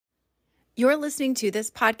You're listening to This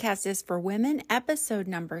Podcast is for Women, episode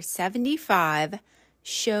number 75.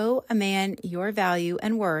 Show a man your value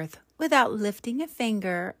and worth without lifting a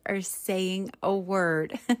finger or saying a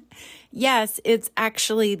word. Yes, it's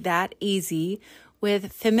actually that easy.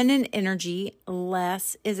 With feminine energy,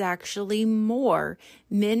 less is actually more.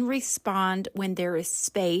 Men respond when there is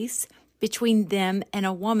space between them and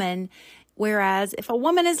a woman, whereas if a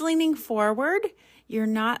woman is leaning forward, you're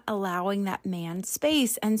not allowing that man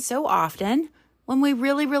space. And so often, when we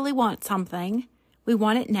really, really want something, we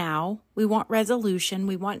want it now. We want resolution.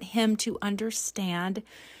 We want him to understand.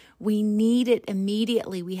 We need it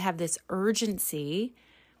immediately. We have this urgency.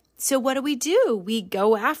 So what do? We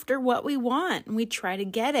go after what we want and we try to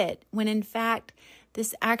get it, when in fact,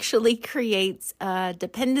 this actually creates a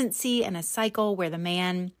dependency and a cycle where the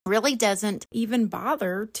man really doesn't even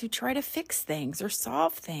bother to try to fix things or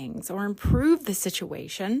solve things or improve the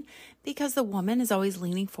situation, because the woman is always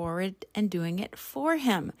leaning forward and doing it for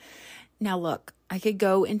him. Now, look, I could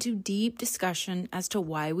go into deep discussion as to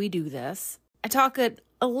why we do this. I talk a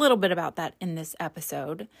little bit about that in this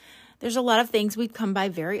episode. There's a lot of things we've come by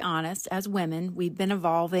very honest as women. We've been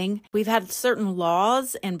evolving. We've had certain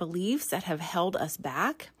laws and beliefs that have held us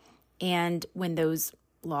back. And when those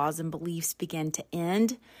laws and beliefs began to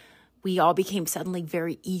end, we all became suddenly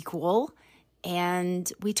very equal.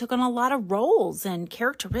 And we took on a lot of roles and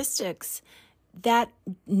characteristics that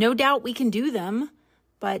no doubt we can do them,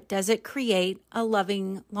 but does it create a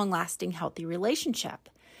loving, long-lasting, healthy relationship?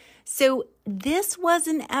 So this was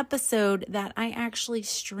an episode that I actually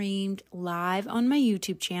streamed live on my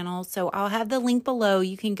YouTube channel. So I'll have the link below.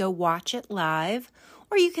 You can go watch it live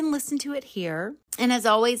or you can listen to it here. And as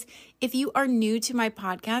always, if you are new to my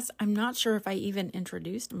podcast, I'm not sure if I even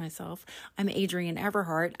introduced myself. I'm Adrienne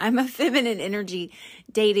Everhart. I'm a feminine energy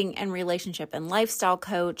dating and relationship and lifestyle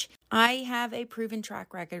coach. I have a proven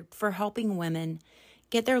track record for helping women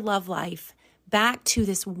get their love life back to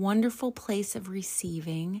this wonderful place of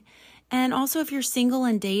receiving. And also, if you're single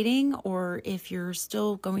and dating, or if you're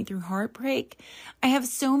still going through heartbreak, I have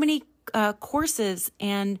so many courses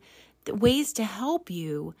and ways to help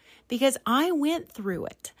you, because I went through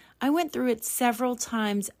it. I went through it several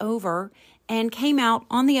times over and came out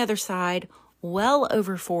on the other side well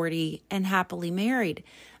over 40 and happily married.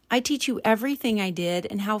 I teach you everything I did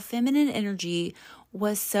and how feminine energy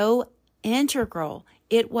was so integral.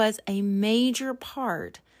 It was a major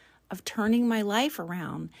part of turning my life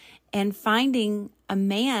around and finding a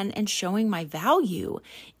man and showing my value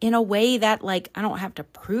in a way that, like, I don't have to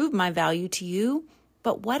prove my value to you,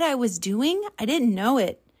 but what I was doing, I didn't know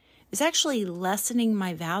it. It was actually lessening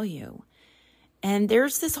my value. And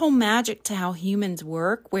there's this whole magic to how humans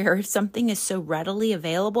work, where if something is so readily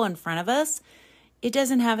available in front of us, it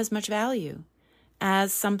doesn't have as much value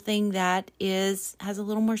as something that has a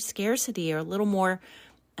little more scarcity or a little more,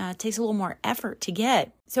 takes a little more effort to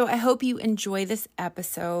get. So I hope you enjoy this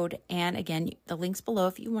episode. And again, the link's below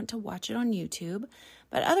if you want to watch it on YouTube.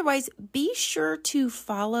 But otherwise, be sure to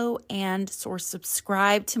follow and or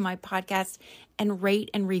subscribe to my podcast and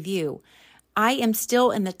rate and review. I am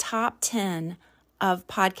still in the top 10 of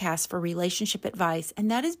podcasts for relationship advice.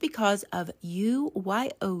 And that is because of you,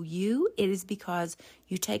 YOU. It is because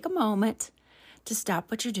you take a moment to stop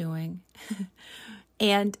what you're doing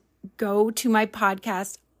and go to my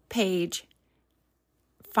podcast page,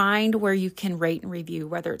 find where you can rate and review,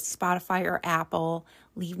 whether it's Spotify or Apple.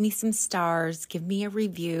 Leave me some stars, give me a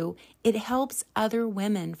review. It helps other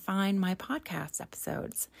women find my podcast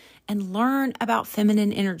episodes and learn about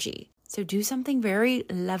feminine energy. So do something very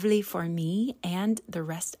lovely for me and the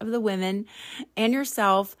rest of the women and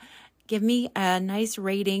yourself. Give me a nice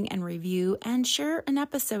rating and review, and share an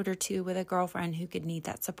episode or two with a girlfriend who could need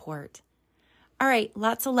that support. All right,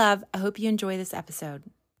 lots of love. I hope you enjoy this episode.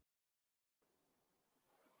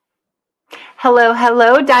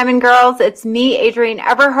 Hello, Diamond Girls. It's me, Adrienne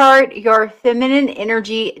Everhart, your feminine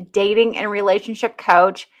energy dating and relationship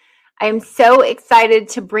coach. I am so excited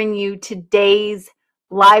to bring you today's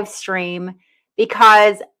live stream,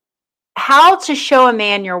 because how to show a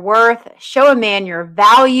man your worth, show a man your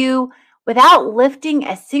value without lifting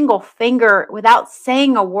a single finger, without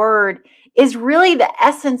saying a word, is really the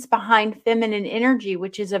essence behind feminine energy,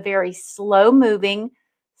 which is a very slow moving,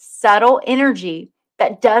 subtle energy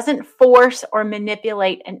that doesn't force or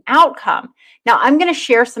manipulate an outcome. Now, I'm going to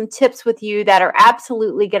share some tips with you that are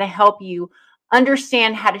absolutely going to help you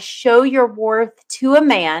understand how to show your worth to a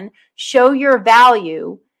man, show your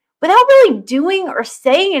value without really doing or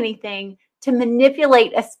saying anything to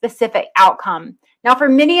manipulate a specific outcome. Now, for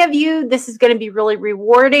many of you, this is going to be really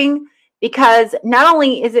rewarding, because not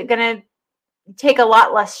only is it going to take a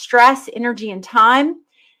lot less stress, energy, and time,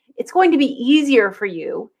 it's going to be easier for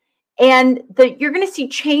you. And you're going to see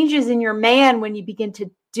changes in your man when you begin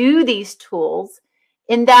to do these tools,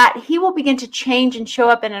 in that he will begin to change and show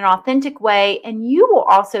up in an authentic way. And you will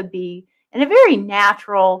also be in a very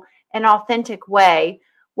natural and authentic way,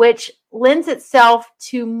 which lends itself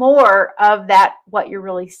to more of that, what you're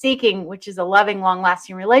really seeking, which is a loving,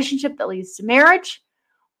 long-lasting relationship that leads to marriage,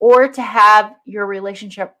 or to have your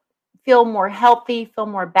relationship feel more healthy, feel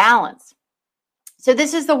more balanced. So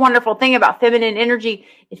this is the wonderful thing about feminine energy.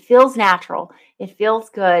 It feels natural. It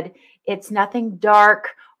feels good. It's nothing dark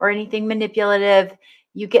or anything manipulative.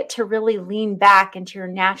 You get to really lean back into your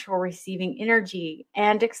natural receiving energy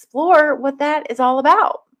and explore what that is all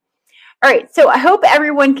about. All right, so I hope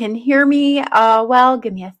everyone can hear me well.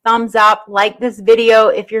 Give me a thumbs up, like this video.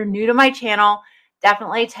 If you're new to my channel,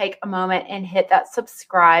 definitely take a moment and hit that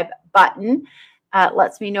subscribe button. It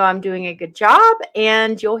lets me know I'm doing a good job,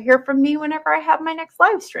 and you'll hear from me whenever I have my next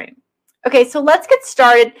live stream. Okay, so let's get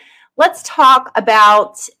started. Let's talk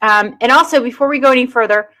about, and also before we go any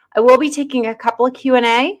further, I will be taking a couple of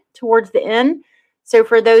Q&A towards the end. So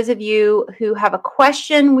for those of you who have a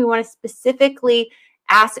question, we want to specifically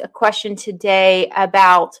ask a question today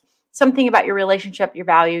about something about your relationship, your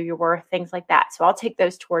value, your worth, things like that. So I'll take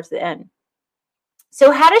those towards the end.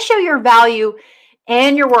 So how to show your value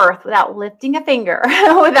and your worth without lifting a finger,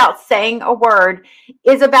 without saying a word,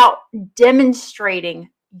 is about demonstrating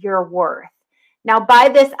your worth. Now, by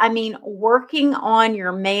this, I mean working on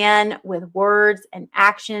your man with words and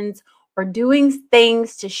actions, or doing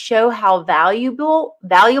things to show how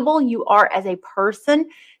valuable you are as a person,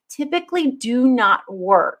 typically do not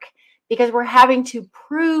work, because we're having to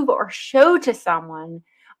prove or show to someone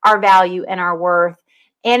our value and our worth.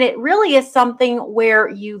 And it really is something where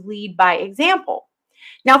you lead by example.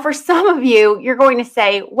 Now, for some of you, you're going to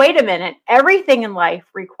say, wait a minute, everything in life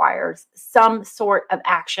requires some sort of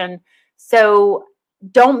action. So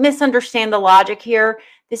don't misunderstand the logic here.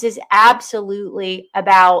 This is absolutely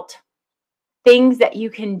about things that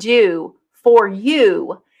you can do for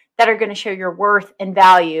you that are going to show your worth and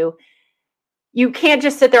value. You can't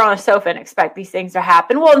just sit there on a sofa and expect these things to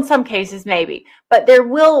happen. Well, in some cases, maybe, but there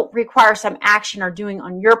will require some action or doing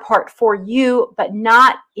on your part for you, but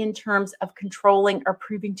not in terms of controlling or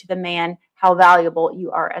proving to the man how valuable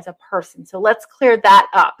you are as a person. So let's clear that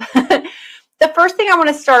up. The first thing I want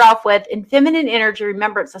to start off with, in feminine energy,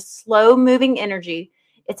 remember, it's a slow moving energy.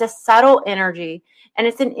 It's a subtle energy, and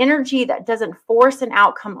it's an energy that doesn't force an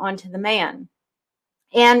outcome onto the man.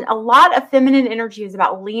 And a lot of feminine energy is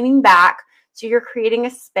about leaning back, so you're creating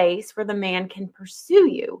a space where the man can pursue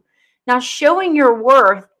you. Now, showing your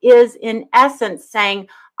worth is, in essence, saying,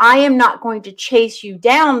 I am not going to chase you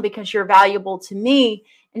down because you're valuable to me.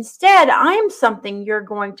 Instead, I am something you're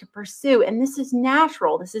going to pursue. And this is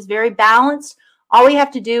natural. This is very balanced. All we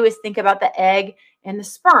have to do is think about the egg and the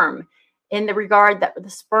sperm, in the regard that the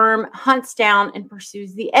sperm hunts down and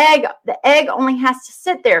pursues the egg. The egg only has to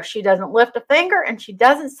sit there. She doesn't lift a finger and she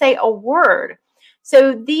doesn't say a word.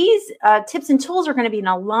 So these tips and tools are going to be in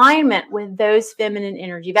alignment with those feminine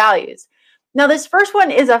energy values. Now, this first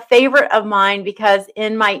one is a favorite of mine, because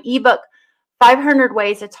in my ebook, 500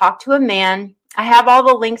 Ways to Talk to a Man, I have all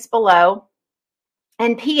the links below.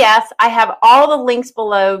 And P.S., I have all the links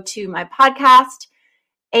below to my podcast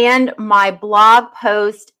and my blog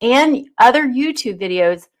post and other YouTube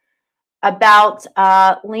videos about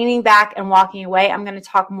leaning back and walking away. I'm going to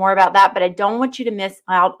talk more about that, but I don't want you to miss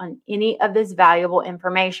out on any of this valuable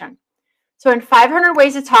information. So in 500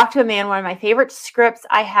 Ways to Talk to a Man, one of my favorite scripts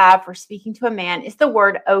I have for speaking to a man is the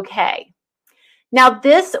word okay. Now,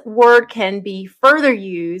 this word can be further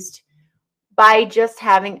used by just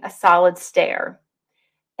having a solid stare.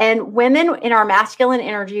 And women in our masculine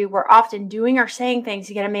energy, we're often doing or saying things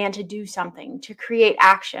to get a man to do something, to create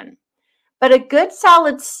action. But a good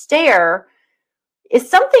solid stare is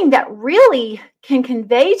something that really can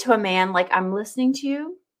convey to a man, like, I'm listening to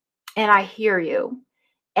you and I hear you.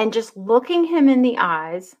 And just looking him in the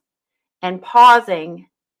eyes and pausing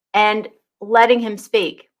and letting him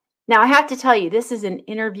speak. Now, I have to tell you, this is an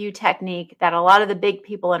interview technique that a lot of the big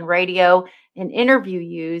people in radio and interview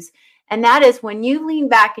use. And that is when you lean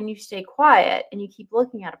back and you stay quiet and you keep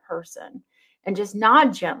looking at a person and just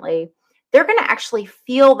nod gently, they're going to actually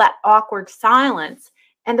feel that awkward silence,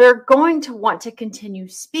 and they're going to want to continue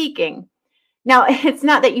speaking. Now, it's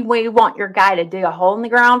not that you want your guy to dig a hole in the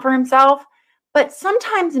ground for himself, but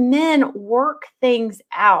sometimes men work things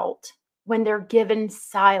out when they're given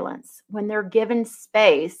silence, when they're given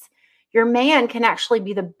space. Your man can actually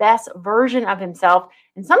be the best version of himself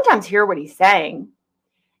and sometimes hear what he's saying.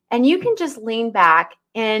 And you can just lean back,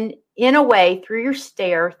 and in a way, through your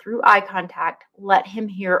stare, through eye contact, let him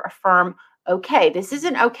hear affirm, okay, this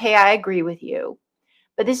isn't okay, I agree with you,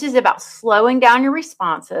 but this is about slowing down your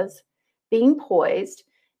responses, being poised,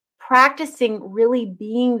 practicing really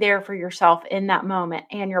being there for yourself in that moment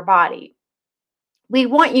and your body. We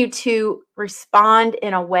want you to respond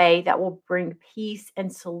in a way that will bring peace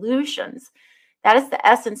and solutions. That is the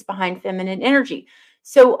essence behind feminine energy.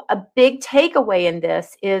 So a big takeaway in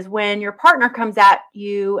this is when your partner comes at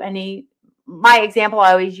you and my example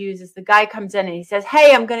I always use is the guy comes in and he says,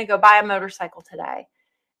 hey, I'm going to go buy a motorcycle today.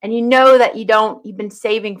 And you know that you've been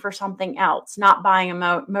saving for something else, not buying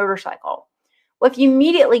a motorcycle. Well, if you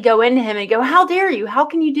immediately go into him and go, how dare you? How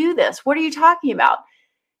can you do this? What are you talking about?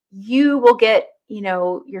 You will get,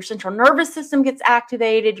 your central nervous system gets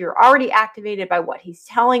activated. You're already activated by what he's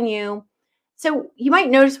telling you. So you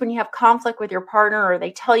might notice when you have conflict with your partner or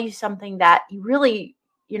they tell you something that you're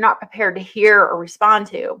not prepared to hear or respond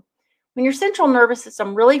to. When your central nervous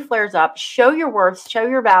system really flares up, show your worth, show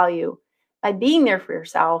your value by being there for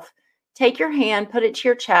yourself. Take your hand, put it to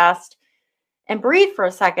your chest, and breathe for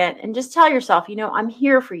a second and just tell yourself, I'm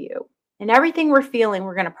here for you. And everything we're feeling,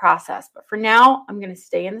 we're going to process. But for now, I'm going to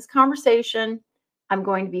stay in this conversation. I'm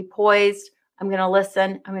going to be poised. I'm going to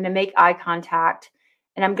listen. I'm going to make eye contact.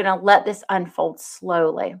 And I'm going to let this unfold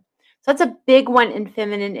slowly. So that's a big one in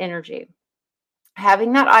feminine energy.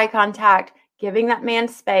 Having that eye contact, giving that man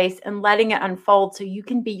space, and letting it unfold so you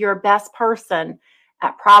can be your best person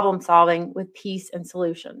at problem solving with peace and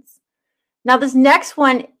solutions. Now, this next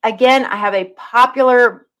one, again, I have a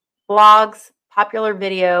popular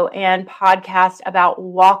video and podcast about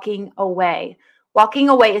walking away. Walking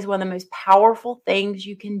away is one of the most powerful things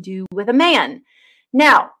you can do with a man.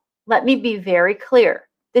 Now, let me be very clear.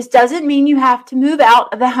 This doesn't mean you have to move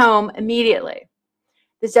out of the home immediately.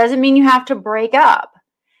 This doesn't mean you have to break up.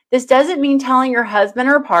 This doesn't mean telling your husband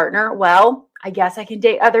or partner, well, I guess I can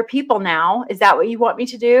date other people now. Is that what you want me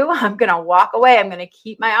to do? I'm going to walk away. I'm going to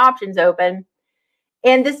keep my options open.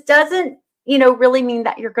 And this doesn't, really mean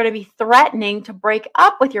that you're going to be threatening to break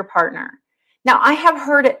up with your partner. Now, I have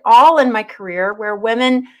heard it all in my career where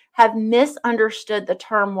women have misunderstood the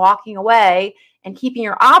term walking away and keeping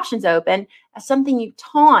your options open as something you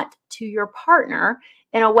taunt to your partner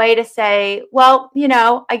in a way to say, well,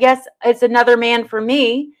 I guess it's another man for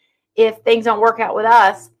me if things don't work out with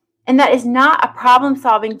us. And that is not a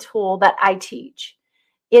problem-solving tool that I teach.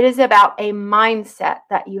 It is about a mindset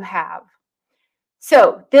that you have.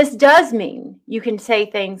 So this does mean you can say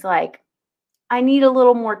things like, I need a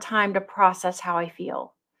little more time to process how I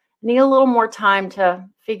feel. I need a little more time to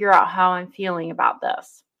figure out how I'm feeling about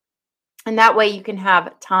this. And that way you can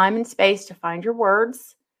have time and space to find your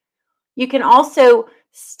words. You can also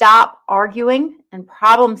stop arguing and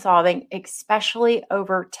problem solving, especially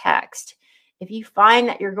over text. If you find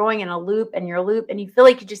that you're going in a loop and you feel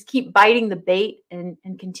like you just keep biting the bait and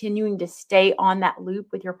continuing to stay on that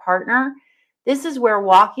loop with your partner, this is where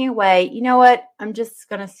walking away, you know what, I'm just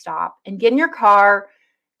going to stop and get in your car,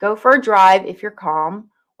 go for a drive if you're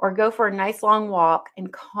calm, or go for a nice long walk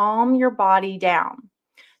and calm your body down.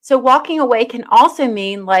 So walking away can also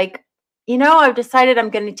mean like, I've decided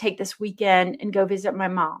I'm going to take this weekend and go visit my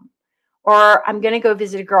mom, or I'm going to go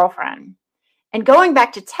visit a girlfriend. And going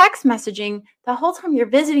back to text messaging, the whole time you're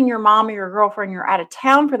visiting your mom or your girlfriend, you're out of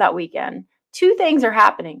town for that weekend, two things are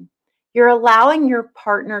happening. You're allowing your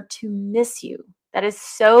partner to miss you. That is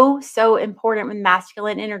so, so important with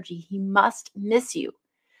masculine energy. He must miss you.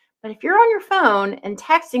 But if you're on your phone and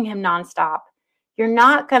texting him nonstop, you're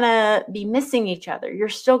not going to be missing each other. You're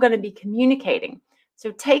still going to be communicating.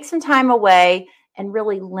 So take some time away and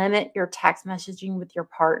really limit your text messaging with your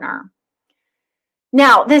partner.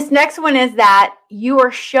 Now, this next one is that you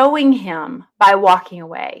are showing him by walking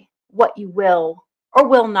away what you will or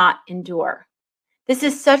will not endure. This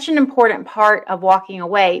is such an important part of walking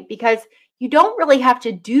away because you don't really have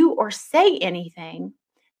to do or say anything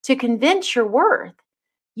to convince your worth.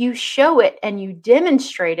 You show it and you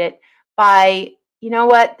demonstrate it by,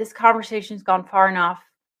 this conversation's gone far enough.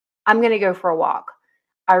 I'm going to go for a walk.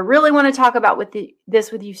 I really want to talk about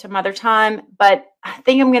this with you some other time, but I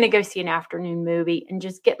think I'm going to go see an afternoon movie and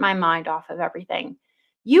just get my mind off of everything.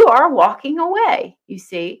 You are walking away, you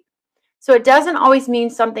see. So it doesn't always mean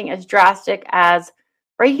something as drastic as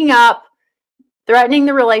breaking up, threatening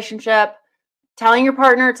the relationship, telling your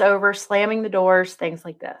partner it's over, slamming the doors, things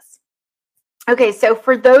like this. Okay, so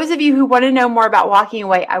for those of you who want to know more about walking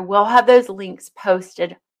away, I will have those links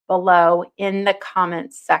posted below in the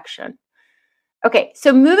comments section. Okay,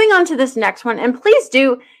 so moving on to this next one, and please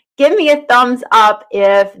do give me a thumbs up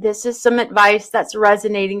if this is some advice that's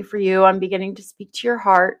resonating for you. I'm beginning to speak to your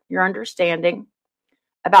heart, your understanding.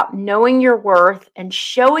 about knowing your worth and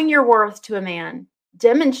showing your worth to a man,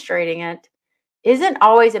 demonstrating it, isn't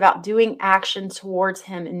always about doing action towards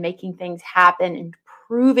him and making things happen and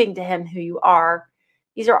proving to him who you are.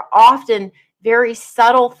 These are often very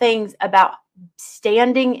subtle things about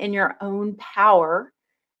standing in your own power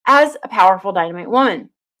as a powerful dynamite woman.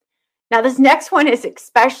 Now, this next one is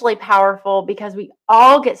especially powerful because we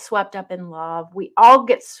all get swept up in love. We all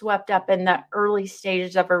get swept up in the early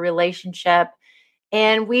stages of a relationship,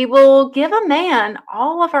 and we will give a man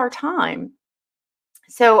all of our time.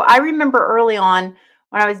 So I remember early on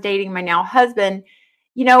when I was dating my now husband,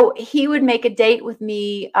 he would make a date with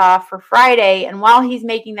me for Friday. And while he's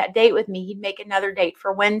making that date with me, he'd make another date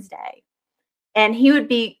for Wednesday. And he would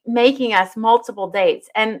be making us multiple dates.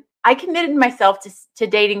 And I committed myself to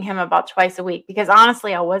dating him about twice a week because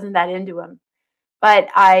honestly, I wasn't that into him. But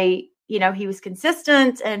he was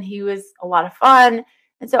consistent and he was a lot of fun.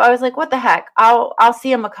 And so I was like, what the heck? I'll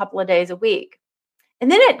see him a couple of days a week. And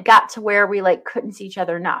then it got to where we couldn't see each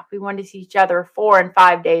other enough. We wanted to see each other 4 and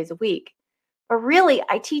 5 days a week. But really,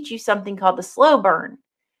 I teach you something called the slow burn.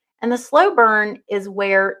 And the slow burn is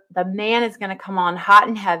where the man is going to come on hot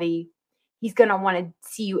and heavy. He's going to want to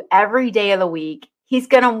see you every day of the week. He's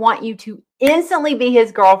going to want you to instantly be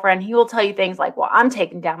his girlfriend. He will tell you things like, well, I'm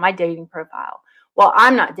taking down my dating profile. Well,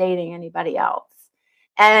 I'm not dating anybody else.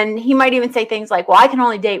 And he might even say things like, well, I can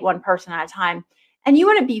only date one person at a time. And you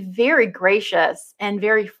want to be very gracious and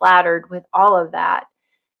very flattered with all of that.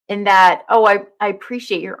 And that, I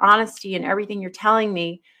appreciate your honesty and everything you're telling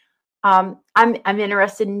me. I'm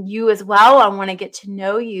interested in you as well. I want to get to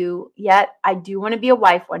know you. Yet I do want to be a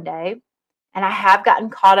wife one day. And I have gotten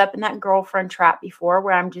caught up in that girlfriend trap before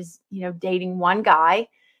where I'm just, dating one guy.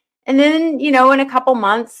 And then, in a couple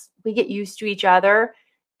months, we get used to each other.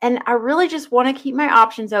 And I really just want to keep my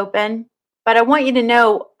options open. But I want you to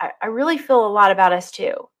know, I really feel a lot about us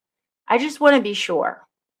too. I just want to be sure.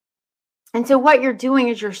 And so what you're doing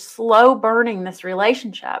is you're slow burning this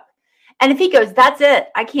relationship. And if he goes, that's it,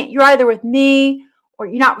 I can't, you're either with me or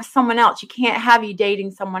you're not with someone else. You can't have you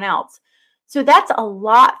dating someone else. So that's a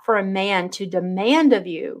lot for a man to demand of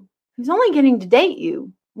you who's only getting to date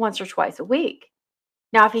you once or twice a week.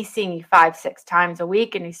 Now, if he's seeing you 5-6 times a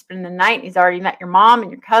week and he's spending the night and he's already met your mom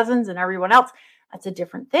and your cousins and everyone else, that's a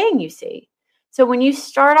different thing, you see. So when you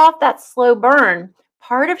start off that slow burn,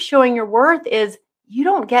 part of showing your worth is you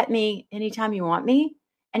don't get me anytime you want me,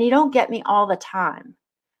 and you don't get me all the time.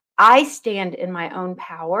 I stand in my own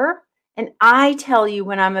power, and I tell you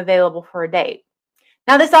when I'm available for a date.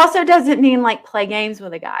 Now, this also doesn't mean play games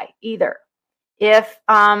with a guy either. If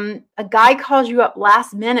a guy calls you up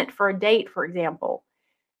last minute for a date, for example,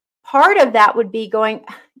 part of that would be going,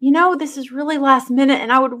 this is really last minute,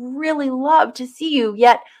 and I would really love to see you,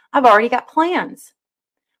 yet I've already got plans.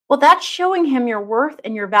 Well, that's showing him your worth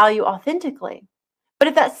and your value authentically. But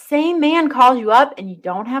if that same man calls you up and you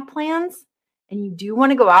don't have plans and you do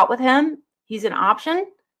want to go out with him, he's an option,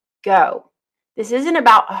 go. This isn't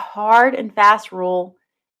about a hard and fast rule.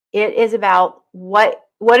 It is about what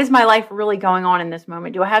is my life really going on in this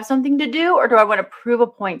moment? Do I have something to do or do I want to prove a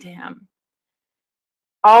point to him?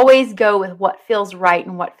 Always go with what feels right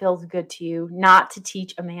and what feels good to you, not to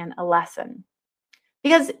teach a man a lesson.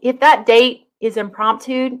 Because if that date is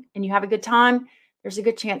impromptu and you have a good time, there's a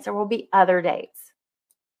good chance there will be other dates.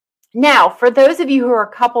 Now, for those of you who are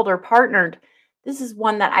coupled or partnered, this is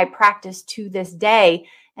one that I practice to this day,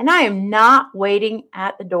 and I am not waiting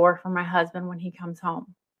at the door for my husband when he comes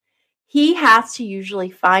home. He has to usually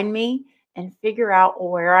find me and figure out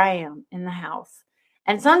where I am in the house.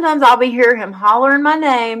 And sometimes I'll hear him hollering my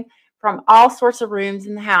name from all sorts of rooms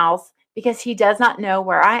in the house because he does not know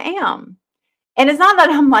where I am. And it's not that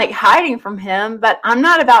I'm hiding from him, but I'm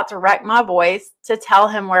not about to wreck my voice to tell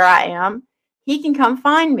him where I am. He can come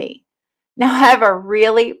find me. Now, I have a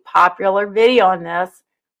really popular video on this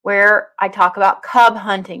where I talk about cub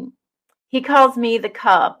hunting. He calls me the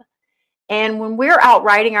cub. And when we're out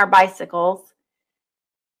riding our bicycles,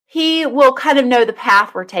 he will kind of know the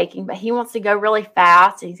path we're taking, but he wants to go really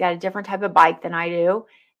fast. He's got a different type of bike than I do.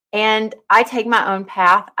 And I take my own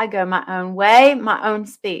path. I go my own way, my own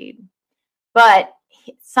speed. But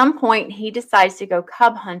at some point, he decides to go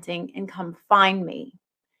cub hunting and come find me.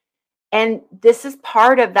 And this is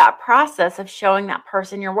part of that process of showing that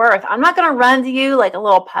person your worth. I'm not going to run to you like a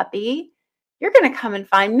little puppy. You're going to come and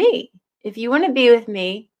find me. If you want to be with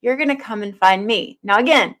me, you're going to come and find me. Now,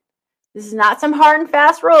 again, this is not some hard and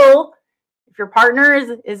fast rule. If your partner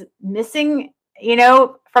is missing,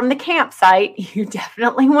 from the campsite, you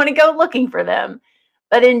definitely want to go looking for them.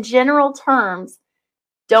 But in general terms,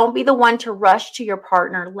 Don't be the one to rush to your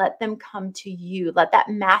partner. Let them come to you. Let that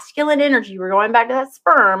masculine energy, we're going back to that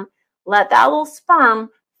sperm, let that little sperm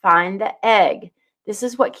find the egg. This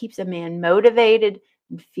is what keeps a man motivated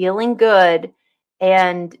and feeling good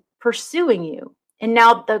and pursuing you. And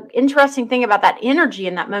now the interesting thing about that energy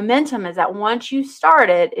and that momentum is that once you start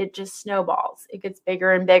it, it just snowballs. It gets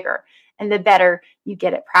bigger and bigger. And the better you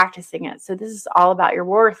get at practicing it. So this is all about your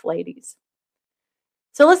worth, ladies.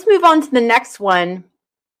 So let's move on to the next one.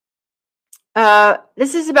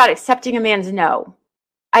 This is about accepting a man's no,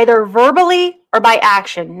 either verbally or by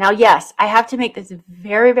action. Now, yes, I have to make this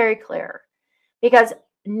very, very clear because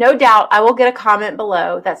no doubt I will get a comment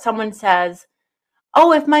below that someone says,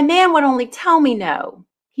 oh, if my man would only tell me no.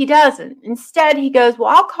 He doesn't. Instead, he goes, well,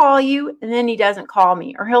 I'll call you, and then he doesn't call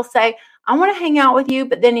me. Or he'll say, I want to hang out with you,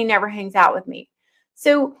 but then he never hangs out with me.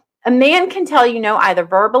 So a man can tell you no either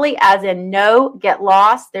verbally, as in no, get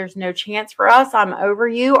lost, there's no chance for us, I'm over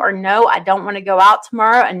you, or no, I don't want to go out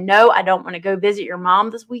tomorrow, and no, I don't want to go visit your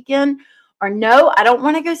mom this weekend, or no, I don't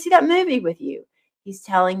want to go see that movie with you. He's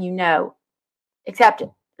telling you no. Accept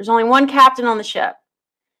it. There's only one captain on the ship.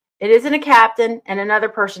 It isn't a captain and another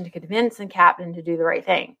person to convince the captain to do the right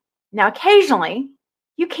thing. Now, occasionally,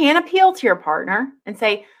 you can appeal to your partner and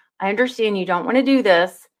say, I understand you don't want to do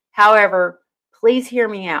this. However, please hear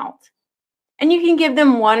me out. And you can give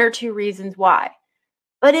them one or two reasons why.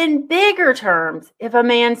 But in bigger terms, if a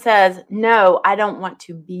man says, no, I don't want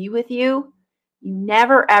to be with you, you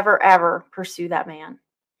never, ever, ever pursue that man.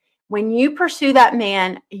 When you pursue that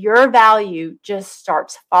man, your value just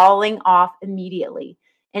starts falling off immediately.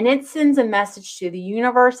 And it sends a message to the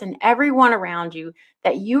universe and everyone around you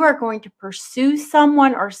that you are going to pursue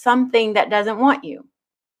someone or something that doesn't want you.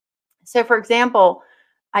 So, for example,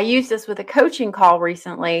 I used this with a coaching call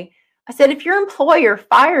recently. I said, if your employer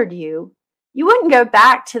fired you, you wouldn't go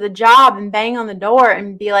back to the job and bang on the door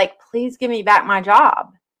and be like, please give me back my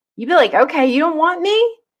job. You'd be like, okay, you don't want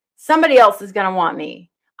me? Somebody else is going to want me.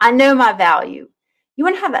 I know my value. You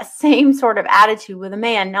want to have that same sort of attitude with a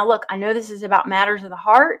man. Now, look, I know this is about matters of the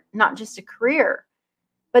heart, not just a career,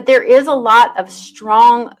 but there is a lot of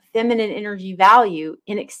strong feminine energy value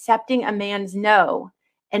in accepting a man's no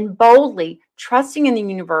and boldly trusting in the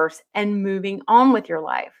universe and moving on with your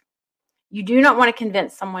life. You do not want to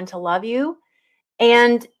convince someone to love you,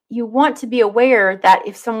 and you want to be aware that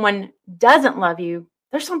if someone doesn't love you,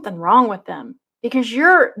 there's something wrong with them because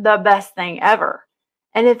you're the best thing ever.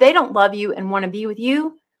 And if they don't love you and want to be with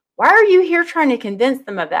you, why are you here trying to convince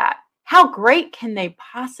them of that? How great can they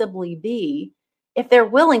possibly be if they're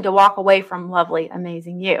willing to walk away from lovely,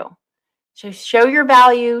 amazing you? So show your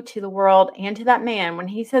value to the world and to that man. When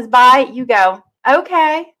he says bye, you go,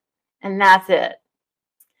 okay, and that's it.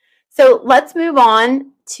 So let's move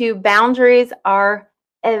on to boundaries are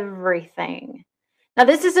everything. Now,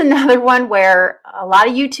 this is another one where a lot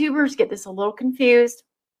of YouTubers get this a little confused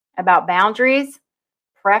about boundaries,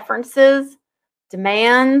 preferences,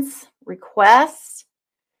 demands, requests.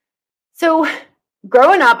 So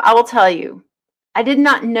growing up, I will tell you, I did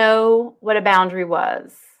not know what a boundary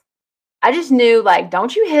was. I just knew, like,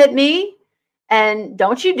 don't you hit me, and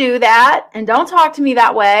don't you do that, and don't talk to me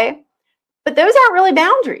that way. But those aren't really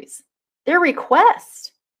boundaries. They're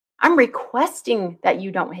requests. I'm requesting that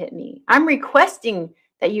you don't hit me. I'm requesting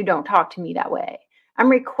that you don't talk to me that way.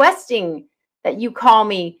 I'm requesting that you call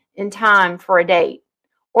me in time for a date.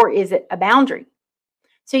 Or is it a boundary?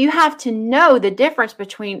 So you have to know the difference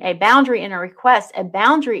between a boundary and a request. A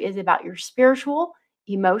boundary is about your spiritual,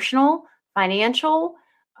 emotional, financial.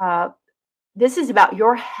 This is about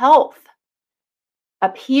your health.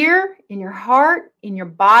 Up here in your heart, in your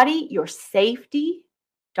body, your safety.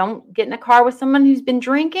 Don't get in a car with someone who's been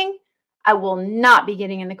drinking. I will not be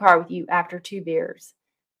getting in the car with you after 2 beers.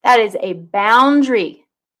 That is a boundary,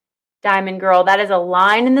 Diamond Girl. That is a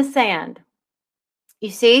line in the sand. You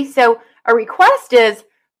see? So a request is,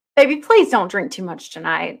 baby, please don't drink too much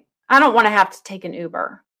tonight. I don't want to have to take an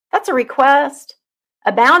Uber. That's a request.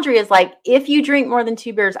 A boundary is like, if you drink more than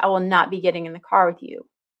 2 beers, I will not be getting in the car with you.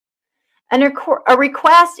 And a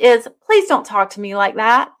request is, please don't talk to me like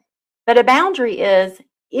that. But a boundary is,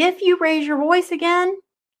 if you raise your voice again,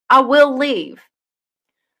 I will leave.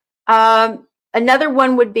 Another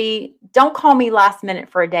one would be, don't call me last minute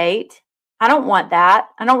for a date. I don't want that.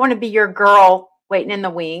 I don't want to be your girl waiting in the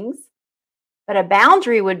wings. But a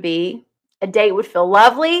boundary would be, a date would feel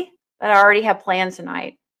lovely, but I already have plans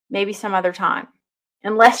tonight. Maybe some other time.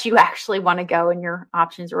 Unless you actually want to go and your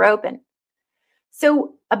options are open.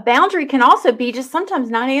 So a boundary can also be just sometimes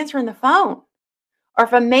not answering the phone. Or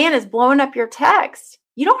if a man is blowing up your text,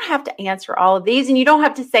 You don't have to answer all of these, and you don't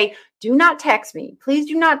have to say, do not text me. Please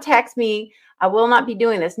do not text me. I will not be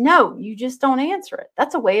doing this. No, you just don't answer it.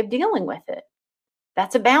 That's a way of dealing with it.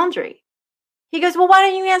 That's a boundary. He goes, well, why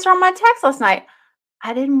didn't you answer on my text last night?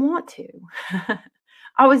 I didn't want to.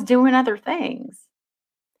 I was doing other things.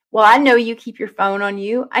 Well, I know you keep your phone on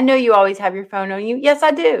you. I know you always have your phone on you. Yes,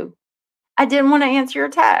 I do. I didn't want to answer your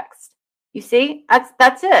text. You see,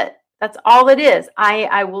 that's it. That's all it is.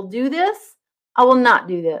 I will do this. I will not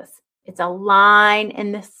do this. It's a line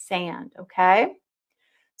in the sand, okay?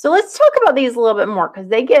 So let's talk about these a little bit more because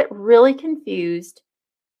they get really confused.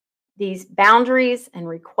 These boundaries and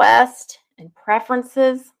requests and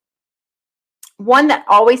preferences. One that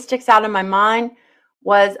always sticks out in my mind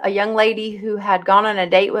was a young lady who had gone on a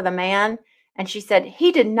date with a man, and she said,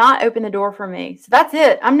 he did not open the door for me. So that's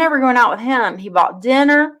it. I'm never going out with him. He bought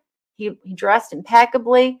dinner. He dressed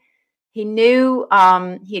impeccably. He knew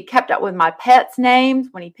he had kept up with my pets' names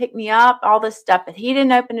when he picked me up, all this stuff, but he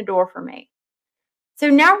didn't open the door for me. So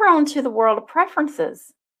now we're on to the world of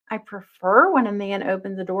preferences. I prefer when a man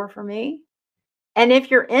opens the door for me. And if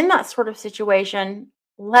you're in that sort of situation,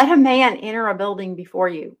 let a man enter a building before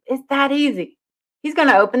you. It's that easy. He's going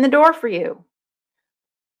to open the door for you.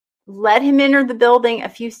 Let him enter the building a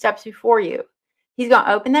few steps before you. He's going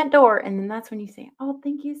to open that door, and then that's when you say, oh,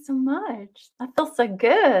 thank you so much. I feel so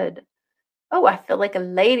good. Oh, I feel like a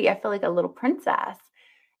lady. I feel like a little princess.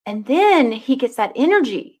 And then he gets that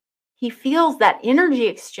energy. He feels that energy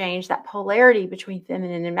exchange, that polarity between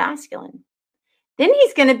feminine and masculine. Then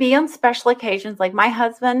he's going to be on special occasions, like my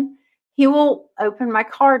husband. He will open my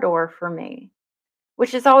car door for me,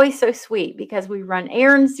 which is always so sweet because we run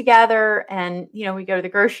errands together and, we go to the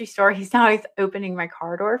grocery store. He's not always opening my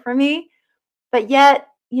car door for me. But yet,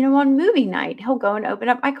 on movie night, he'll go and open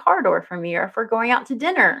up my car door for me. Or if we're going out to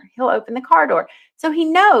dinner, he'll open the car door. So he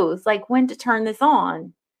knows like when to turn this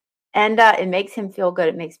on. And it makes him feel good.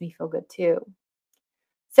 It makes me feel good too.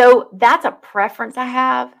 So that's a preference I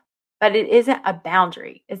have, but it isn't a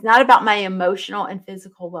boundary. It's not about my emotional and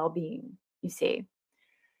physical well-being, you see.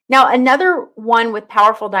 Now, another one with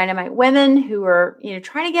powerful dynamite women who are,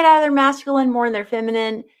 trying to get out of their masculine, more in their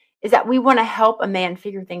feminine, is that we want to help a man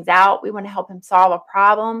figure things out. We want to help him solve a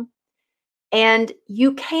problem. And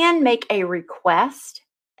you can make a request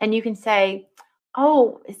and you can say,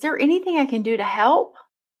 oh, is there anything I can do to help?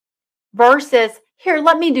 Versus, here,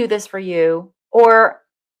 let me do this for you. Or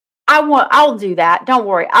I'll do that. Don't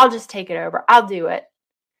worry. I'll just take it over. I'll do it.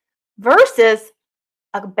 Versus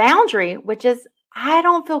a boundary, which is, I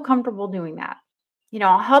don't feel comfortable doing that.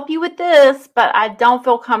 I'll help you with this, but I don't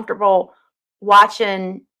feel comfortable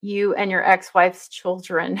watching you and your ex-wife's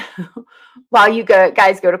children while you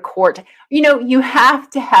guys go to court. You have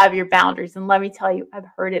to have your boundaries. And let me tell you, I've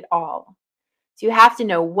heard it all. So you have to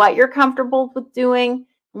know what you're comfortable with doing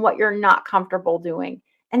and what you're not comfortable doing.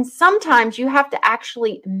 And sometimes you have to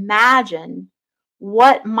actually imagine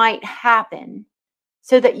what might happen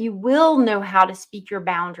so that you will know how to speak your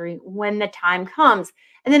boundary when the time comes.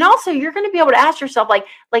 And then also you're going to be able to ask yourself,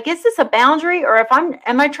 like, is this a boundary, or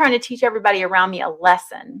am I trying to teach everybody around me a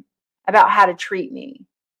lesson about how to treat me?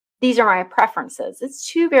 These are my preferences. It's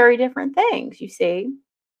two very different things, you see.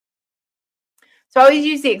 So I always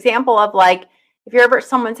use the example of like, if you're ever at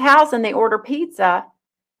someone's house and they order pizza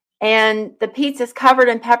and the pizza's covered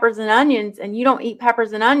in peppers and onions and you don't eat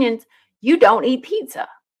peppers and onions, you don't eat pizza.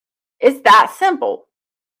 It's that simple.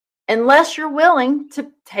 Unless you're willing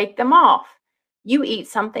to take them off, you eat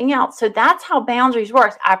something else. So that's how boundaries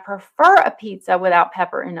work. I prefer a pizza without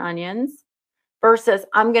pepper and onions versus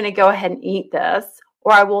I'm going to go ahead and eat this,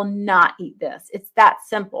 or I will not eat this. It's that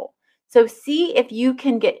simple. So see if you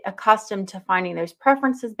can get accustomed to finding those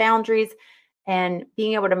preferences, boundaries, and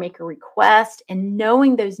being able to make a request and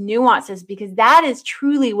knowing those nuances, because that is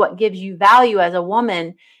truly what gives you value as a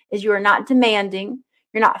woman. Is you are not demanding.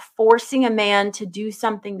 You're not forcing a man to do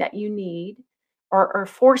something that you need or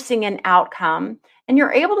forcing an outcome. And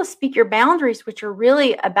you're able to speak your boundaries, which are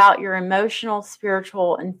really about your emotional,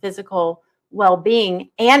 spiritual, and physical well-being,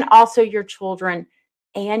 and also your children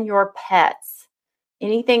and your pets.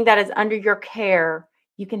 Anything that is under your care,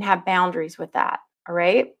 you can have boundaries with that. All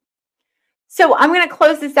right. So I'm going to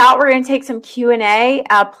close this out. We're going to take some Q&A.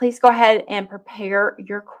 Please go ahead and prepare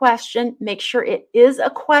your question. Make sure it is a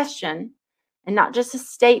question and not just a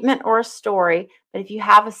statement or a story. But if you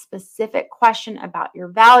have a specific question about your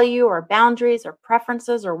value or boundaries or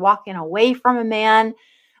preferences or walking away from a man,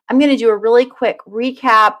 I'm going to do a really quick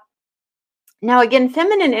recap. Now, again,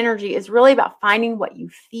 feminine energy is really about finding what you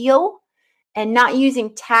feel and not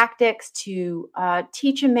using tactics to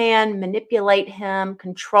teach a man, manipulate him,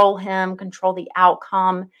 control the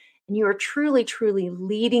outcome, And you are truly, truly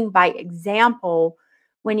leading by example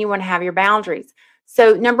when you want to have your boundaries.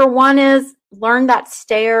 So number one is learn that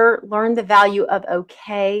stare, learn the value of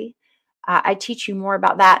okay. I teach you more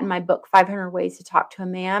about that in my book, 500 Ways to Talk to a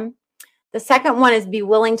Man. The second one is be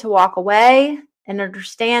willing to walk away and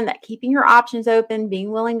understand that keeping your options open, being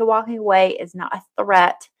willing to walk away is not a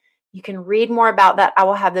threat. You can read more about that. I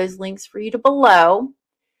will have those links for you to below.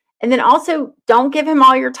 And then also, don't give him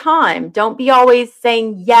all your time. Don't be always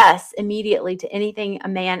saying yes immediately to anything a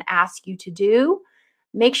man asks you to do.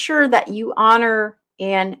 Make sure that you honor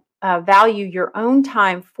and value your own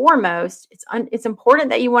time foremost. It's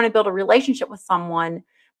important that you want to build a relationship with someone,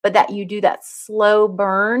 but that you do that slow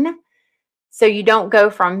burn so you don't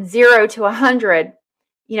go from 0 to 100,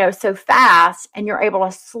 so fast, and you're able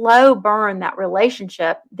to slow burn that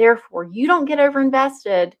relationship. Therefore, you don't get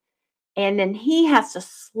overinvested. And then he has to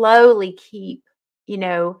slowly keep,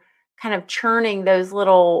 kind of churning those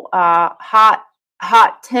little hot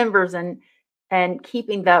timbers and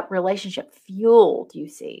keeping the relationship fueled, you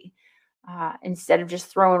see, instead of just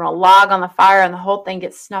throwing a log on the fire and the whole thing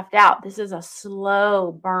gets snuffed out. This is a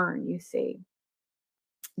slow burn, you see.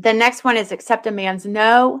 The next one is accept a man's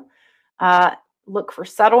no. Look for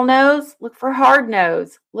subtle no's, look for hard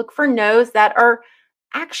no's, look for no's that are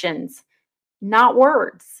actions, not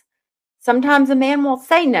words. Sometimes a man won't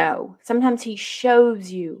say no. Sometimes he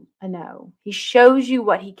shows you a no. He shows you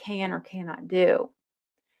what he can or cannot do.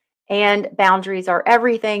 And boundaries are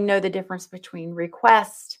everything. Know the difference between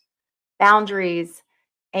request, boundaries,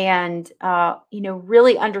 and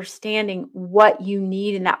really understanding what you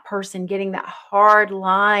need in that person, getting that hard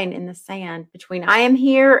line in the sand between I am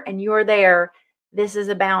here and you're there. This is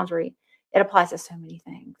a boundary. It applies to so many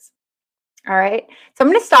things. All right. So I'm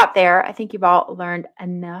going to stop there. I think you've all learned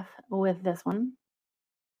enough with this one.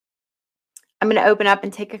 I'm going to open up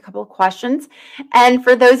and take a couple of questions. And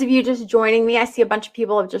for those of you just joining me, I see a bunch of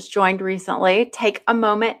people have just joined recently. Take a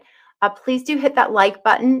moment. Please do hit that like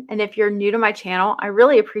button. And if you're new to my channel, I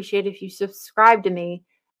really appreciate if you subscribe to me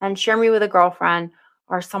and share me with a girlfriend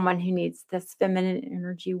or someone who needs this feminine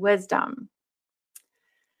energy wisdom.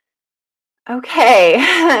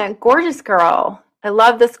 Okay. Gorgeous girl. I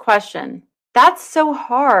love this question. That's so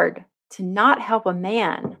hard to not help a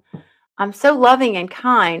man. I'm so loving and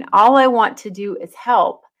kind. All I want to do is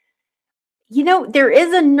help. There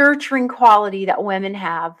is a nurturing quality that women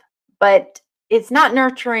have, but it's not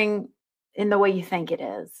nurturing in the way you think it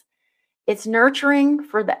is. It's nurturing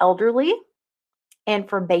for the elderly and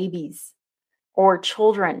for babies or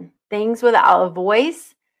children, things without a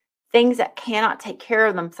voice, things that cannot take care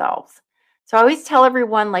of themselves. So I always tell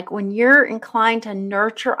everyone, like, when you're inclined to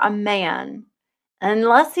nurture a man,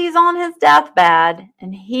 unless he's on his deathbed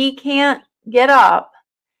and he can't get up,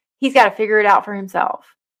 he's got to figure it out for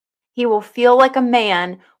himself. He will feel like a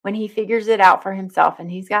man when he figures it out for himself,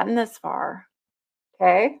 and he's gotten this far.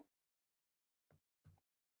 Okay.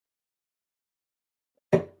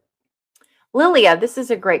 Lilia, this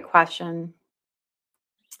is a great question.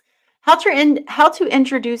 How to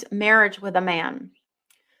introduce marriage with a man.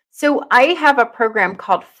 So I have a program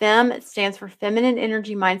called FEM. It stands for Feminine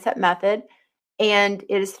Energy Mindset Method, and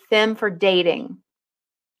it is FEM for dating.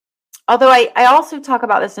 Although I also talk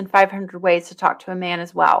about this in 500 Ways to Talk to a Man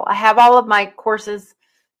as well. I have all of my courses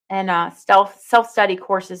and self-study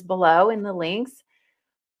courses below in the links.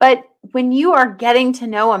 But when you are getting to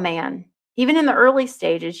know a man, even in the early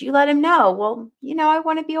stages, you let him know, well, I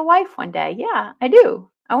want to be a wife one day. Yeah, I do.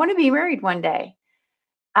 I want to be married one day.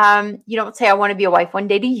 You don't say, I want to be a wife one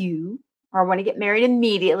day to you, or I want to get married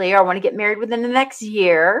immediately, or I want to get married within the next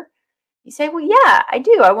year. You say, well, yeah, I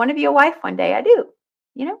do. I want to be a wife one day. I do.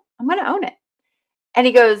 I'm going to own it. And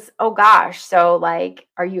he goes, oh gosh. So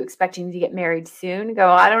are you expecting to get married soon? I go,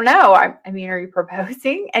 I don't know. I mean, are you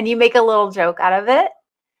proposing? And you make a little joke out of it,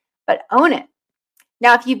 but own it.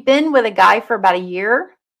 Now, if you've been with a guy for about a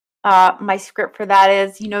year, my script for that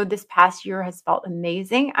is, this past year has felt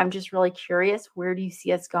amazing. I'm just really curious. Where do you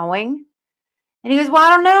see us going? And he goes, well,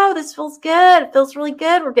 I don't know. This feels good. It feels really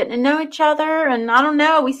good. We're getting to know each other. And I don't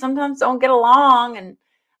know. We sometimes don't get along. And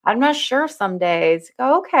I'm not sure some days. I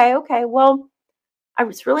go, okay. Well,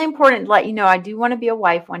 it's really important to let you know I do want to be a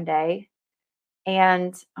wife one day.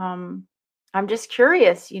 And I'm just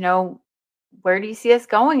curious, where do you see us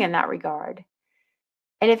going in that regard?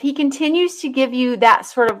 And if he continues to give you that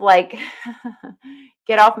sort of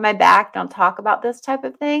get off my back, don't talk about this type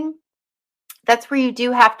of thing, that's where you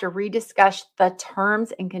do have to rediscuss the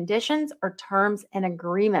terms and conditions or terms and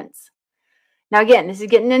agreements. Now, again, this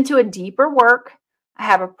is getting into a deeper work. I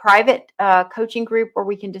have a private coaching group where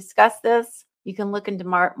we can discuss this. You can look into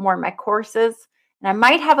more of my courses And I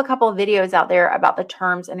might have a couple of videos out there about the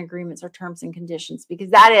terms and agreements or terms and conditions,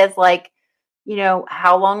 because that is like,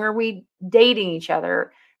 how long are we dating each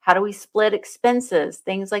other? How do we split expenses?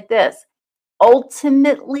 Things like this.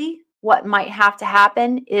 Ultimately, what might have to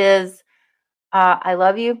happen is, I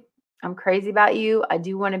love you. I'm crazy about you. I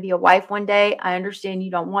do want to be a wife one day. I understand you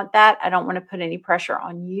don't want that. I don't want to put any pressure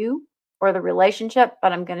on you or the relationship,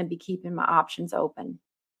 but I'm going to be keeping my options open.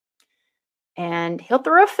 And he'll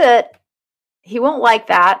throw a fit. He won't like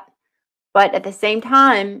that. But at the same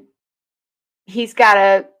time, he's got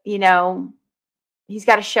to, he's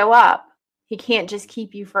got to show up. He can't just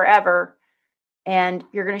keep you forever. And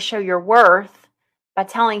you're going to show your worth by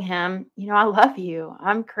telling him, I love you.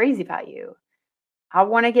 I'm crazy about you. I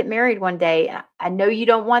want to get married one day. I know you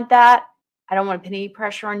don't want that. I don't want to put any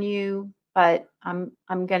pressure on you, but I'm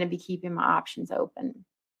going to be keeping my options open.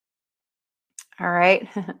 All right.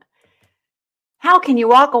 How can you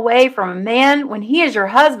walk away from a man when he is your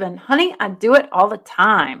husband? Honey, I do it all the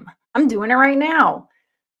time. I'm doing it right now.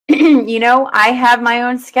 I have my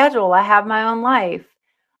own schedule. I have my own life.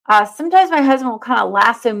 Sometimes my husband will kind of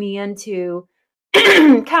lasso me into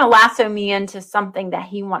something that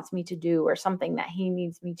he wants me to do, or something that he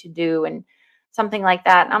needs me to do, and something like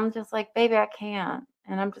that. And I'm just like, baby, I can't.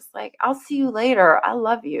 And I'm just like, I'll see you later. I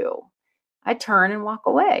love you. I turn and walk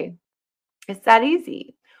away. It's that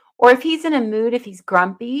easy. Or if he's in a mood, if he's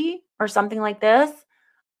grumpy or something like this,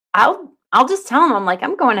 I'll just tell him, I'm like,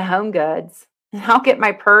 I'm going to Home Goods, and I'll get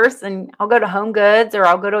my purse and I'll go to Home Goods, or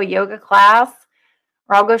I'll go to a yoga class,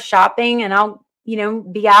 or I'll go shopping, and I'll,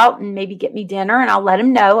 be out and maybe get me dinner, and I'll let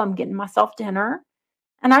him know I'm getting myself dinner,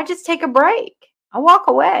 and I just take a break. I walk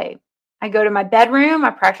away. I go to my bedroom, I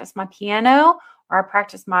practice my piano, or I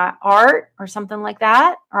practice my art or something like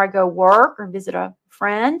that, or I go work or visit a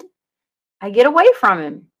friend. I get away from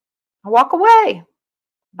him. I walk away.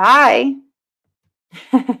 Bye.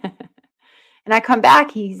 And I come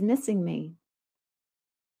back, he's missing me.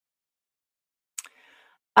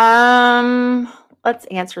 Let's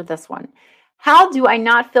answer this one. How do I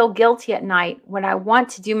not feel guilty at night when I want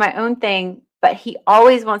to do my own thing, but he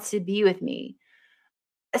always wants to be with me?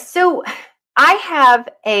 So I have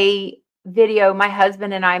a video my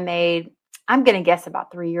husband and I made, I'm going to guess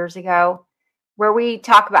about 3 years ago, where we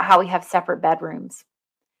talk about how we have separate bedrooms.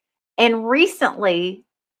 And recently,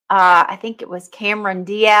 I think it was Cameron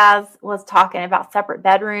Diaz was talking about separate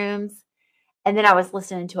bedrooms. And then I was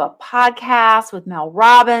listening to a podcast with Mel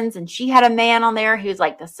Robbins, and she had a man on there who's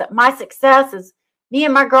like, my success is me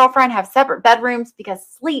and my girlfriend have separate bedrooms because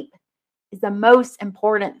sleep is the most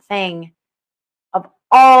important thing of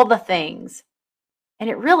all the things.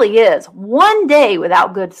 And it really is. One day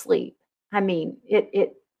without good sleep, I mean,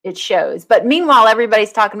 it shows. But meanwhile,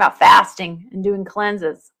 everybody's talking about fasting and doing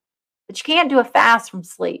cleanses. But you can't do a fast from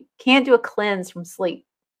sleep. Can't do a cleanse from sleep.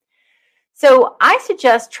 So I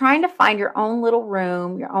suggest trying to find your own little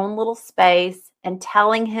room, your own little space, and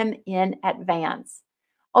telling him in advance.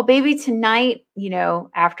 Oh, baby, tonight,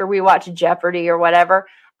 after we watch Jeopardy or whatever,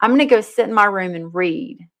 I'm going to go sit in my room and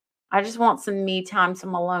read. I just want some me time,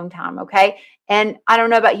 some alone time, okay? And I don't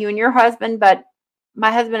know about you and your husband, but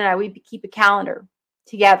my husband and I, we keep a calendar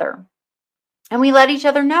together. And we let each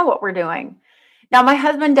other know what we're doing. Now, my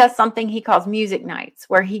husband does something he calls music nights,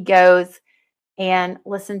 where he goes and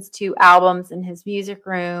listens to albums in his music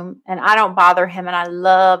room, and I don't bother him, and I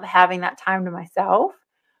love having that time to myself.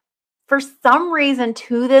 For some reason,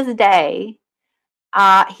 to this day,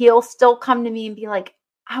 he'll still come to me and be like,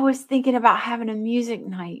 I was thinking about having a music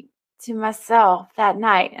night to myself that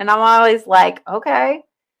night. And I'm always like, okay,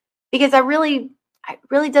 because it really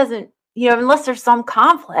doesn't, unless there's some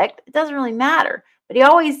conflict, it doesn't really matter. But he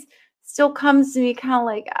always still comes to me kind of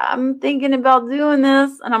like, I'm thinking about doing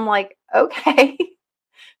this. And I'm like, okay.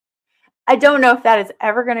 I don't know if that is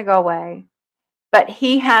ever going to go away, but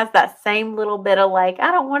he has that same little bit of like,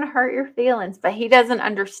 I don't want to hurt your feelings, but he doesn't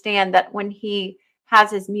understand that when he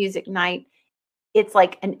has his music night, it's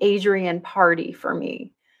like an Adrian party for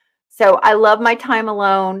me. So I love my time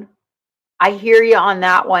alone. I hear you on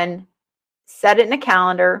that one. Set it in a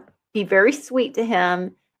calendar, be very sweet to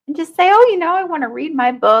him, and just say, oh, I want to read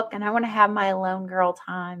my book and I want to have my alone girl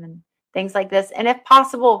time and things like this. And if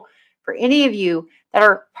possible, for any of you that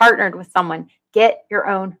are partnered with someone, get your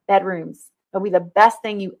own bedrooms. It'll be the best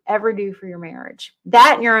thing you ever do for your marriage.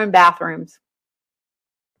 That and your own bathrooms.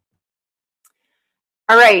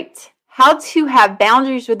 All right. How to have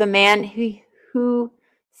boundaries with a man who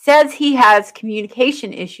says he has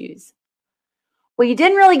communication issues. Well, you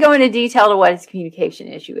didn't really go into detail to what his communication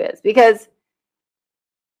issue is, because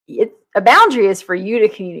a boundary is for you to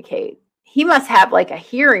communicate. He must have like a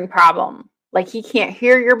hearing problem. Like he can't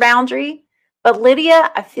hear your boundary. But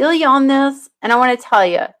Lydia, I feel you on this, and I want to tell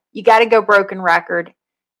you, you got to go broken record.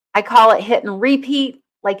 I call it hit and repeat,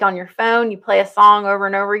 like on your phone, you play a song over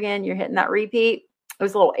and over again, you're hitting that repeat,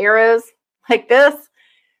 those little arrows like this.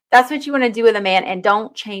 That's what you want to do with a man, and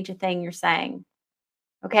don't change a thing you're saying.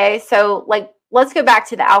 Okay, so like, let's go back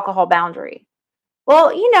to the alcohol boundary.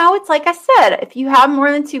 Well, it's like I said, if you have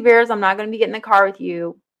more than 2 beers, I'm not going to be getting in the car with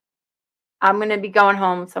you. I'm going to be going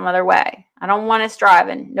home some other way. I don't want us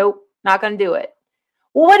driving. Nope, not going to do it.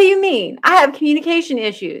 Well, what do you mean? I have communication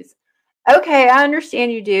issues. Okay, I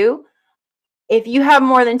understand you do. If you have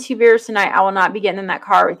more than 2 beers tonight, I will not be getting in that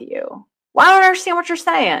car with you. Well, I don't understand what you're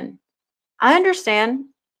saying. I understand.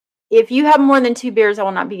 If you have more than 2 beers, I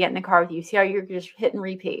will not be getting in the car with you. See how you're just hit and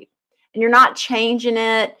repeat. And you're not changing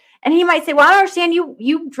it. And he might say, well, I understand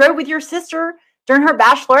you drove with your sister during her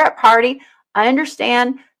bachelorette party. I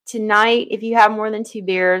understand. Tonight, if you have more than 2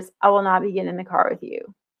 beers, I will not be getting in the car with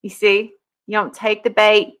you. You see, you don't take the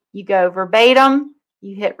bait. You go verbatim.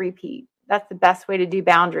 You hit repeat. That's the best way to do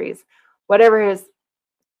boundaries, whatever his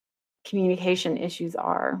communication issues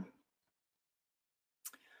are.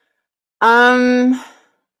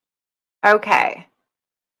 Okay.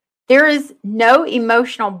 There is no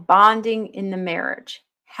emotional bonding in the marriage.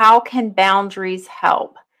 How can boundaries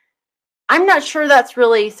help? I'm not sure that's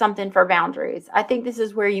really something for boundaries. I think this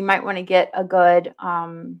is where you might want to get a good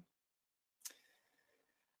John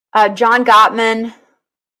Gottman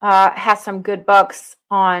has some good books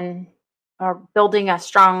on building a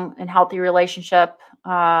strong and healthy relationship,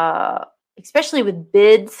 especially with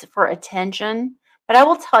bids for attention. But I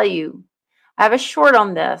will tell you, I have a short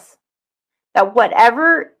on this, that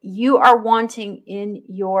whatever you are wanting in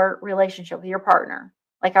your relationship with your partner,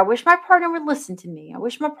 like I wish my partner would listen to me, I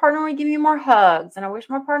wish my partner would give me more hugs, and I wish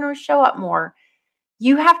my partner would show up more,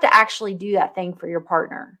 you have to actually do that thing for your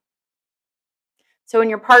partner. So when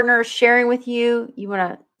your partner is sharing with you, you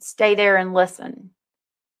want to stay there and listen.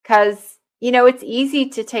 Because, it's easy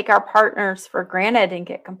to take our partners for granted and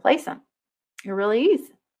get complacent. It really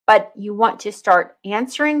is. But you want to start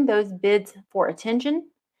answering those bids for attention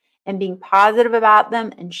and being positive about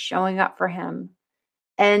them and showing up for him.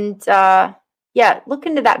 And look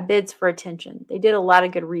into that bids for attention. They did a lot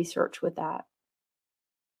of good research with that.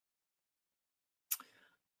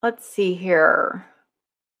 Let's see here.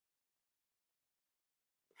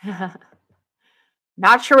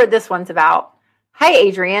 Not sure what this one's about. Hi,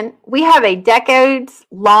 Adrienne. We have a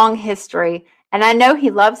decades-long history, and I know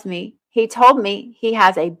he loves me. He told me he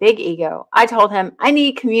has a big ego. I told him, I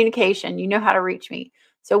need communication. You know how to reach me.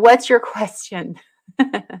 So what's your question?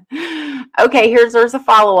 Okay, there's a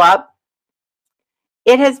follow-up.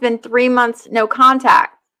 It has been 3 months, no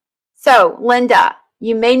contact. So, Linda,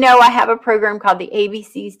 you may know I have a program called the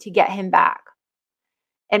ABCs to get him back.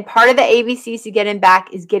 And part of the ABCs to get him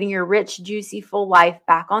back is getting your rich, juicy, full life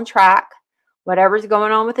back on track. Whatever's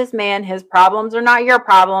going on with this man, his problems are not your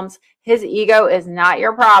problems. His ego is not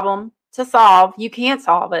your problem to solve. You can't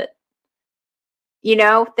solve it.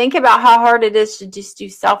 Think about how hard it is to just do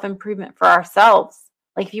self-improvement for ourselves.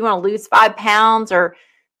 Like if you want to lose 5 pounds or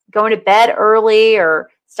go to bed early or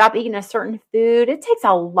stop eating a certain food, it takes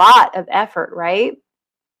a lot of effort, right?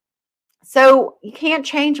 So you can't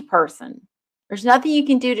change a person. There's nothing you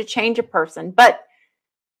can do to change a person. But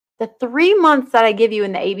the 3 months that I give you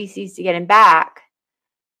in the ABCs to get him back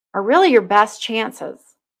are really your best chances.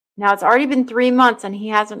 Now, it's already been 3 months and he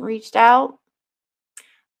hasn't reached out.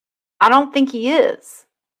 I don't think he is.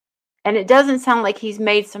 And it doesn't sound like he's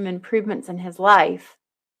made some improvements in his life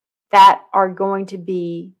that are going to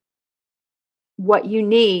be what you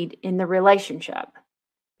need in the relationship.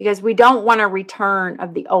 Because we don't want a return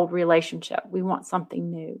of the old relationship. We want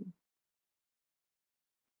something new.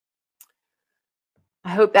 I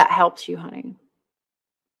hope that helps you, honey.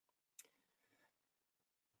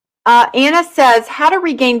 Anna says, how to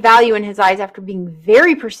regain value in his eyes after being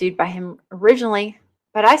very pursued by him originally,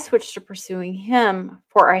 but I switched to pursuing him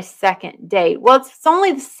for a second date. Well, it's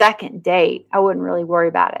only the second date. I wouldn't really worry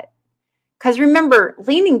about it. Because remember,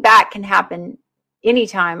 leaning back can happen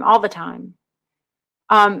anytime, all the time.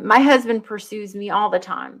 My husband pursues me all the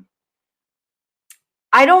time.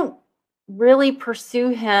 I don't really pursue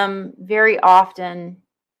him very often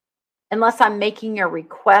unless I'm making a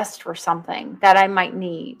request for something that I might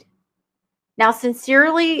need. Now,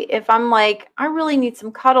 sincerely, if I'm like, I really need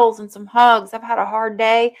some cuddles and some hugs, I've had a hard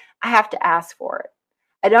day, I have to ask for it.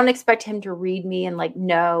 I don't expect him to read me and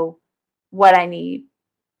know what I need.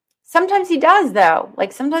 Sometimes he does, though.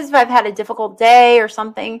 Sometimes if I've had a difficult day or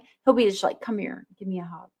something, he'll be just like, come here, give me a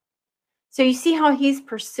hug. So you see how he's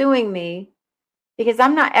pursuing me, because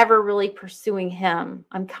I'm not ever really pursuing him.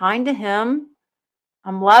 I'm kind to him,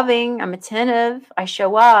 I'm loving, I'm attentive, I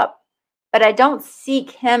show up, but I don't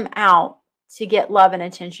seek him out to get love and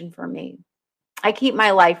attention from me. I keep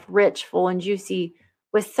my life rich, full, and juicy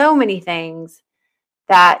with so many things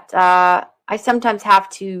that I sometimes have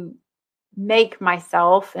to make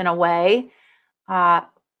myself, in a way,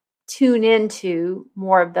 tune into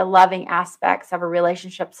more of the loving aspects of a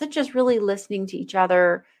relationship, such as really listening to each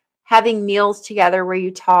other, having meals together where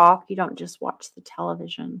you talk, you don't just watch the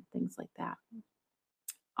television, things like that.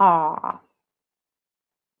 Aw,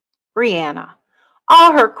 Brianna.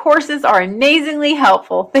 All her courses are amazingly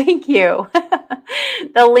helpful. Thank you.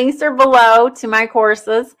 The links are below to my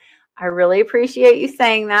courses. I really appreciate you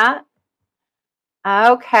saying that.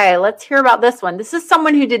 Okay, let's hear about this one. This is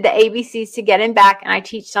someone who did the ABCs to get him back, and I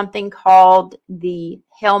teach something called the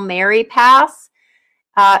Hail Mary Pass.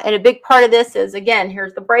 And a big part of this is, again,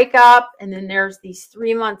 here's the breakup, and then there's these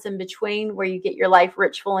 3 months in between where you get your life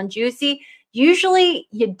rich, full, and juicy. Usually,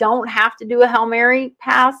 you don't have to do a Hail Mary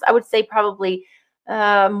Pass. I would say probably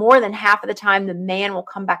more than half of the time, the man will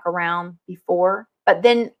come back around before. But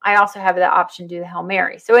then I also have the option to do the Hail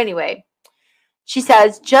Mary. So anyway, she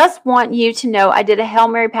says, just want you to know I did a Hail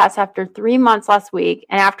Mary Pass after 3 months last week.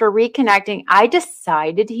 And after reconnecting, I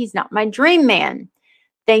decided he's not my dream man.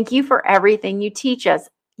 Thank you for everything you teach us.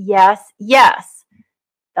 Yes, yes.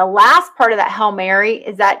 The last part of that Hail Mary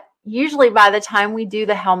is that usually by the time we do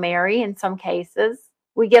the Hail Mary, in some cases,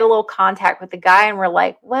 we get a little contact with the guy and we're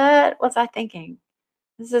like, what was I thinking?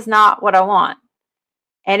 This is not what I want.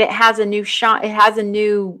 And it has a new shine. It has a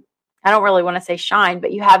new, I don't really want to say shine,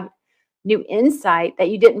 but you have new insight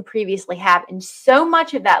that you didn't previously have. And so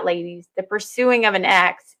much of that, ladies, the pursuing of an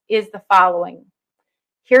ex is the following.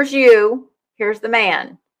 Here's you. Here's the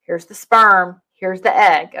man. Here's the sperm. Here's the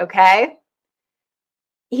egg. Okay?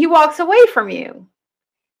 He walks away from you.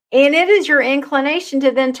 And it is your inclination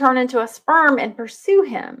to then turn into a sperm and pursue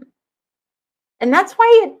him. And that's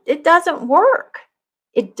why it doesn't work.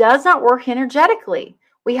 It does not work energetically.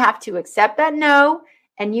 We have to accept that no,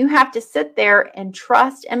 and you have to sit there and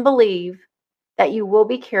trust and believe that you will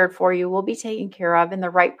be cared for, you will be taken care of, and the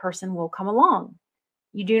right person will come along.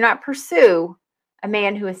 You do not pursue a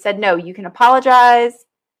man who has said no. You can apologize.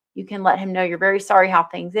 You can let him know you're very sorry how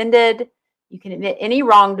things ended. You can admit any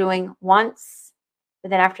wrongdoing once,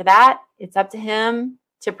 but then after that, it's up to him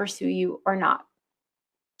to pursue you or not.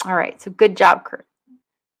 All right, so good job,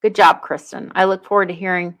 Kristen. I look forward to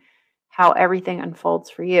hearing how everything unfolds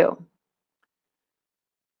for you.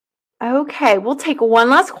 Okay, we'll take one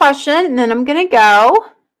last question and then I'm going to go.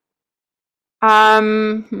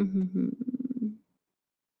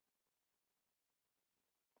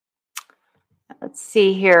 Let's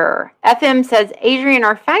see here. FM says, Adrienne,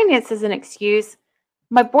 our finance is an excuse.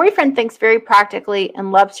 My boyfriend thinks very practically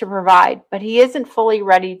and loves to provide, but he isn't fully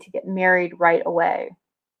ready to get married right away.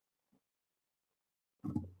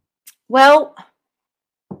 Well,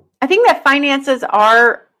 I think that finances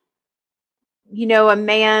are, a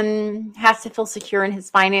man has to feel secure in his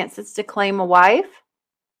finances to claim a wife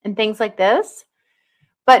and things like this.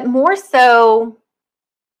 But more so,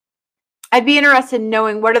 I'd be interested in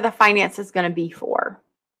knowing what are the finances going to be for,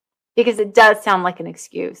 because it does sound like an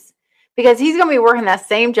excuse. Because he's going to be working that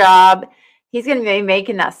same job. He's going to be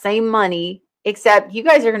making that same money, except you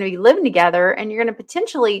guys are going to be living together and you're going to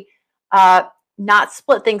potentially not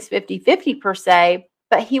split things 50-50 per se,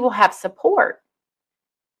 but he will have support.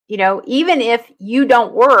 Even if you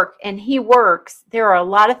don't work and he works, there are a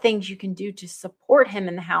lot of things you can do to support him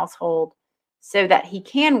in the household so that he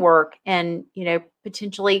can work and,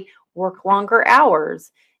 potentially work longer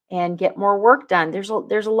hours and get more work done. There's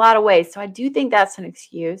a lot of ways. So I do think that's an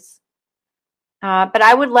excuse. But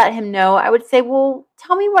I would let him know. I would say, well,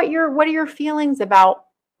 tell me what are your feelings about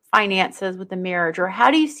finances with the marriage, or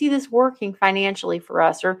how do you see this working financially for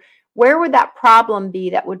us? Or where would that problem be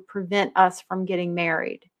that would prevent us from getting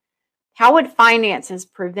married? How would finances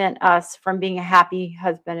prevent us from being a happy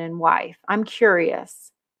husband and wife? I'm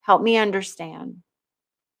curious. Help me understand.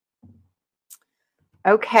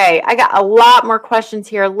 Okay, I got a lot more questions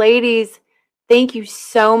here. Ladies, thank you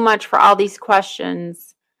so much for all these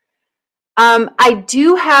questions. I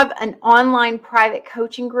do have an online private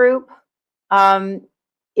coaching group.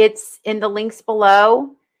 It's in the links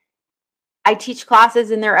below. I teach classes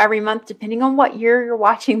in there every month, depending on what year you're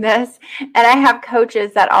watching this. And I have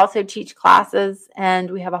coaches that also teach classes, and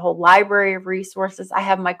we have a whole library of resources. I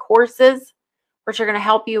have my courses, which are going to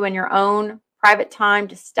help you in your own private time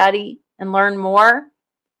to study and learn more.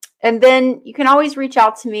 And then you can always reach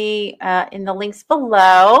out to me in the links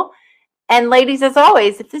below. And ladies, as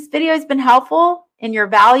always, if this video has been helpful in your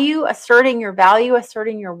value, asserting your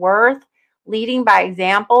worth, leading by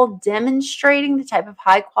example, demonstrating the type of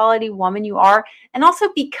high quality woman you are, and also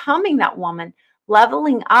becoming that woman,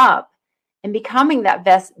 leveling up and becoming that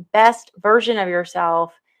best version of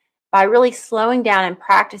yourself by really slowing down and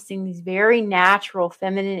practicing these very natural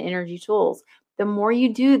feminine energy tools. The more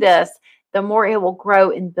you do this, the more it will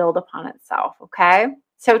grow and build upon itself. Okay.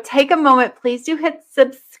 So take a moment, please do hit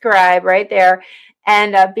subscribe right there,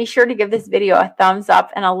 and be sure to give this video a thumbs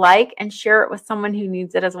up and a like, and share it with someone who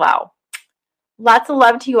needs it as well. Lots of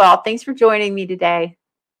love to you all. Thanks for joining me today.